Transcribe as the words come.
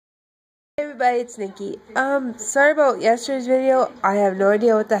Everybody, it's Nikki. Sorry about yesterday's video. I have no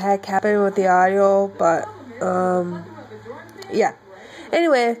idea what the heck happened with the audio, but, yeah.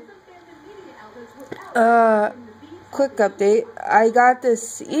 Anyway, quick update. I got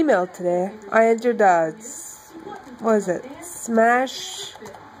this email today. I entered what is it?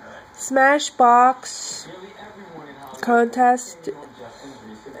 Smashbox contest,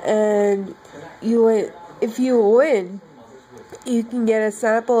 and if you win, you can get a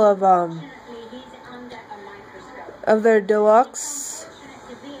sample of their deluxe.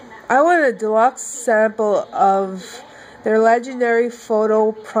 I want a deluxe sample of their legendary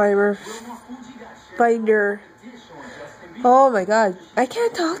photo primer binder. Oh my god, I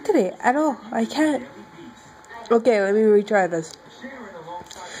can't talk today at all. I can't. Okay, let me retry this.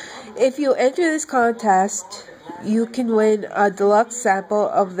 If you enter this contest, you can win a deluxe sample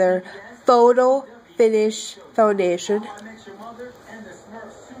of their photo finish foundation.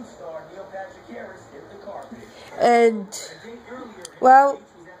 And, well,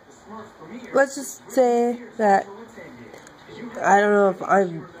 let's just say that I don't know if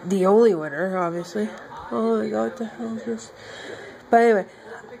I'm the only winner, obviously. Oh my god, what the hell is this? But anyway,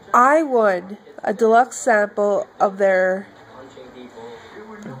 I won a deluxe sample of their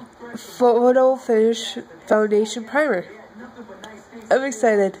photo finish foundation primer. I'm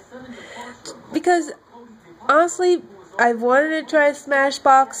excited because honestly, I've wanted to try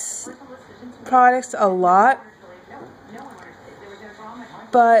Smashbox products a lot,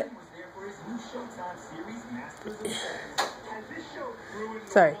 but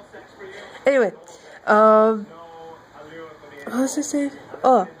sorry. Anyway, what was I saying?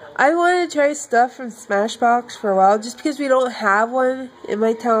 Oh, I wanted to try stuff from Smashbox for a while, just because we don't have one in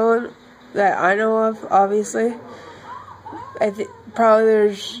my town that I know of, obviously. I think probably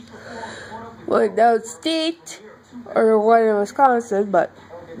there's one downstate or one in Wisconsin, but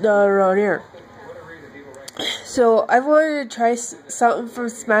not around here. So I wanted to try something from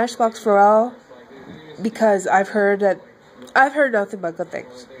Smashbox for a while, because I've heard nothing but good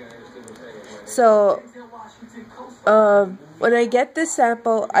things. So, when I get this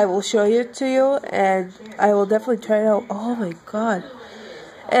sample, I will show it to you, and I will definitely try it out. Oh my god.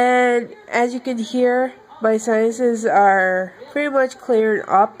 And as you can hear, my sinuses are pretty much clearing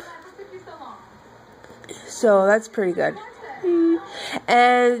up. So that's pretty good.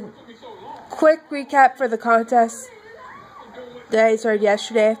 And quick recap for the contest that I started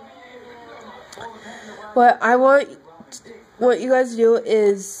yesterday. What I want you guys to do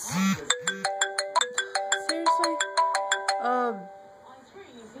is seriously,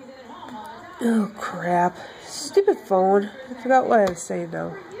 oh crap, stupid phone. I forgot what I was saying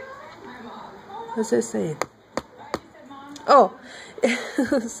now. What's it saying? Oh,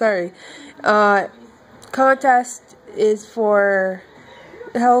 sorry. Contest is for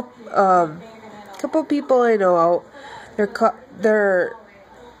help a couple people I know out. They're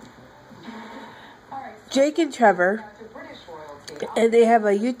Jake and Trevor, and they have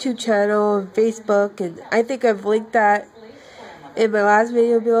a YouTube channel and Facebook, and I think I've linked that in my last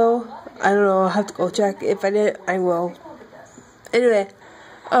video below. I don't know, I'll have to go check. If I did, I will. Anyway,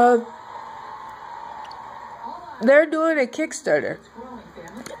 they're doing a Kickstarter,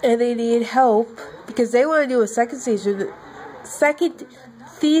 and they need help because they want to do a second season,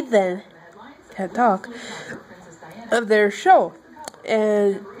 can't talk, of their show.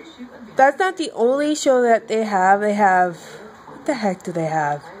 And that's not the only show that they have. They have, what the heck do they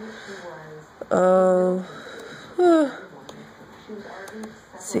have?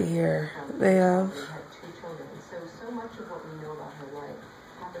 Let's see here. They have,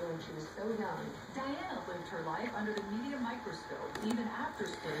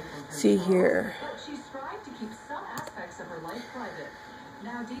 see here.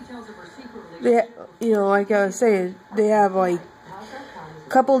 They, like I was saying, they have like a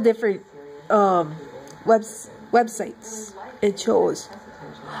couple different websites and shows.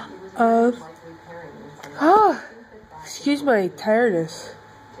 Excuse my tiredness.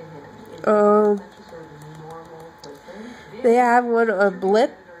 They have one on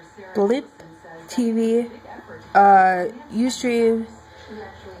Blip TV, Ustream,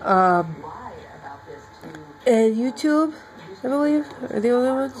 and YouTube, I believe, are the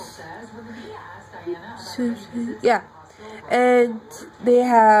only ones. Yeah, and they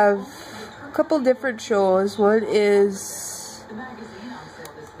have a couple different shows. One is,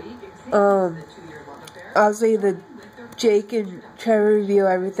 obviously the Jake and Trevor review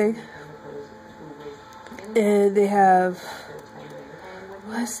everything, and they have,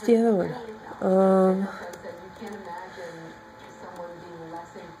 what's the other one?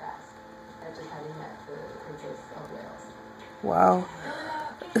 Wow.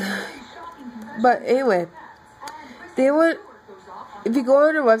 But anyway, they would, if you go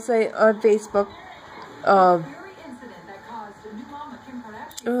on their website on Facebook,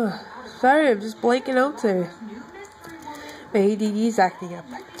 sorry, I'm just blanking out there. My ADD's acting up.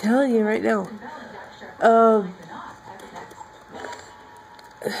 I'm telling you right now.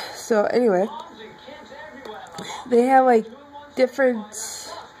 So anyway, they have like different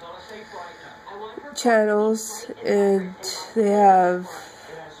channels, and they have,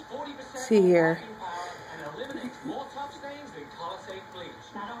 let's see here.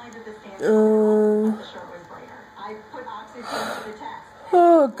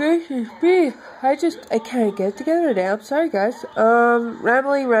 Oh gracious me! I can't get it together today. I'm sorry, guys.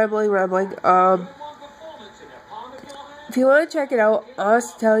 Rambling. If you want to check it out, I'll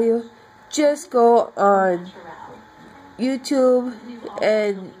just tell you, just go on YouTube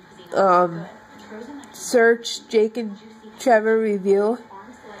and search Jake and Trevor review,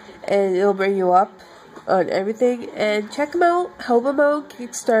 and it'll bring you up on everything. And check them out, help them out.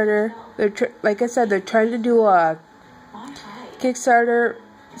 Kickstarter. Like I said, they're trying to do a Kickstarter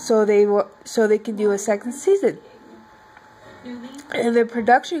so they can do a second season. And the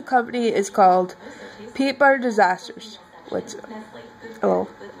production company is called Peanut Butter Disasters. Hello.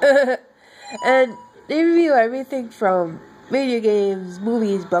 And they review everything from video games,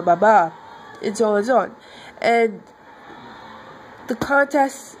 movies, blah blah blah, and so on and so on. And the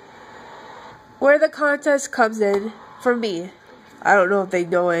contest, where the contest comes in for me, I don't know if they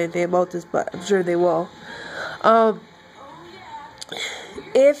know anything about this, but I'm sure they will.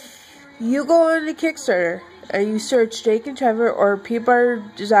 If you go on the Kickstarter and you search Jake and Trevor or Peanut Butter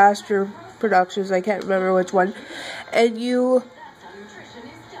Disaster Productions, I can't remember which one, and you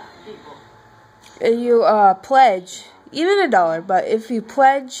pledge even $1, but if you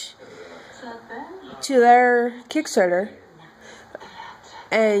pledge to their Kickstarter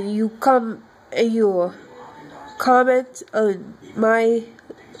and you comment on my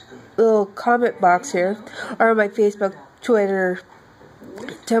little comment box here, or on my Facebook, Twitter,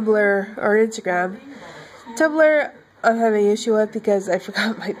 Tumblr, or Instagram. Tumblr, I'm having an issue with because I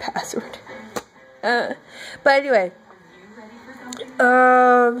forgot my password. But anyway,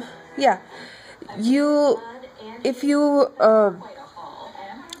 yeah, if you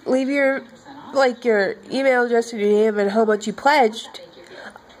leave your email address and your name and how much you pledged,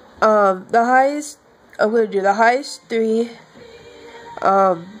 I'm gonna do the highest 3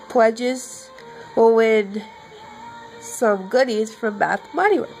 pledges will win some goodies from Bath &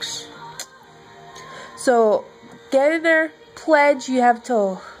 Body Works. So get in there, pledge. You have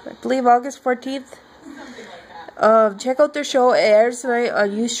till, I believe, August 14th. Check out their show. It airs tonight on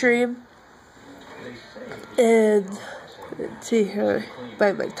Ustream. And let's see here,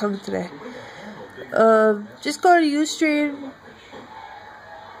 bite my tongue today. Just go to Ustream.tv/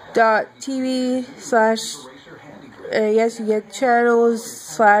 I guess you get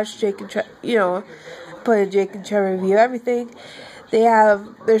channels / Jake and Trevor, put in Jake and Trevor review everything. They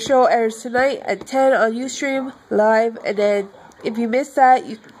have their show airs tonight at 10 on Ustream live, and then if you missed that,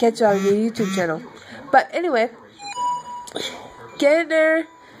 you can catch it on your YouTube channel. But anyway, get in there,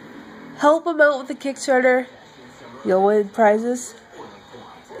 help them out with the Kickstarter. You'll win prizes.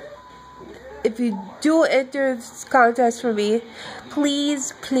 If you do enter this contest for me,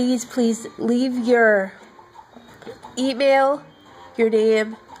 please leave your email, your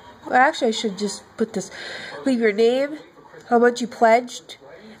name. Well, actually, I should just put this. Leave your name, how much you pledged,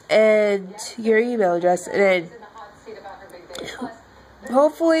 and your email address. And then,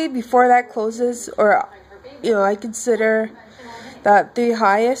 hopefully, before that closes, or, I consider that the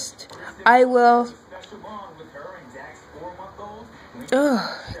highest, I will.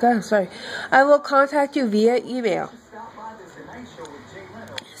 Oh, God, I'm sorry. I will contact you via email.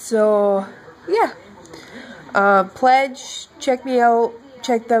 So, yeah. Pledge, check me out,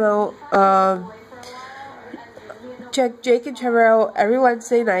 check them out. Check Jake and Trevor out every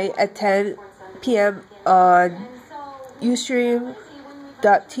Wednesday night at 10 p.m. on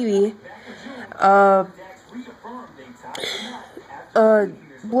Ustream.tv, on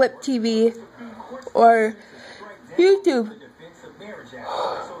Blip TV, or YouTube,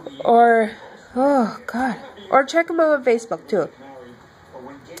 or, oh God, or check them out on Facebook too.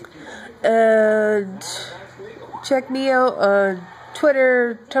 And check me out on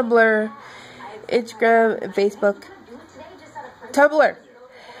Twitter, Tumblr, Instagram, and Facebook. Tumblr.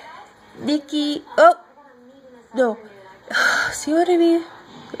 Nikki. Oh! No. See what I mean?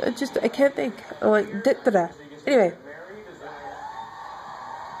 I can't think. Oh, like, da-da-da. Anyway.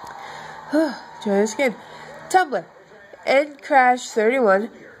 Try this again. Tumblr. NCrash31.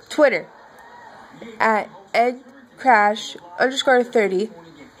 Twitter. At NCrash_30.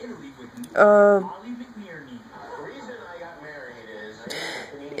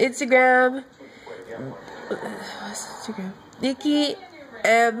 Instagram. What's Instagram? Nikki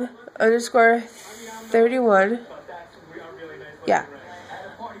M _31. Yeah.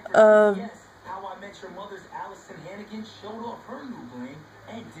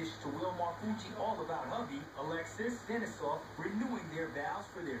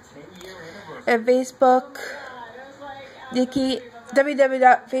 And Facebook, Nikki,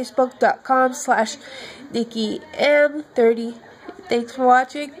 www.facebook.com/NikkiM30. Thanks for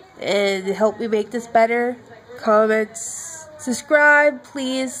watching, and help me make this better. Comments, subscribe,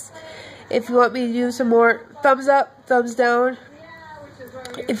 please. If you want me to do some more, thumbs up, thumbs down.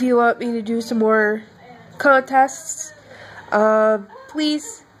 If you want me to do some more contests,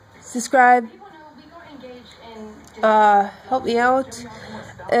 please subscribe. Help me out.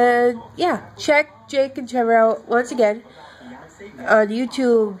 And yeah, check Jake and Trevor out once again on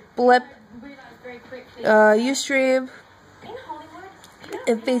YouTube, Blip, Ustream,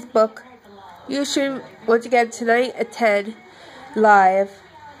 and Facebook. Ustream once again tonight at 10 live.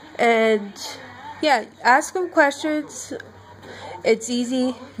 And yeah, ask them questions. It's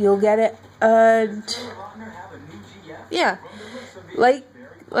easy, you'll get it. And yeah, like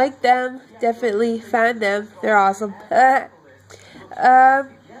them, definitely fan them. They're awesome.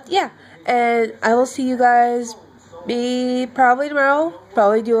 Yeah, and I will see you guys probably tomorrow.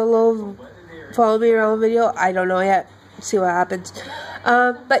 Probably do a little follow me around video. I don't know yet. See what happens.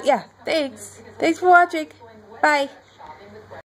 But yeah, thanks for watching. Bye.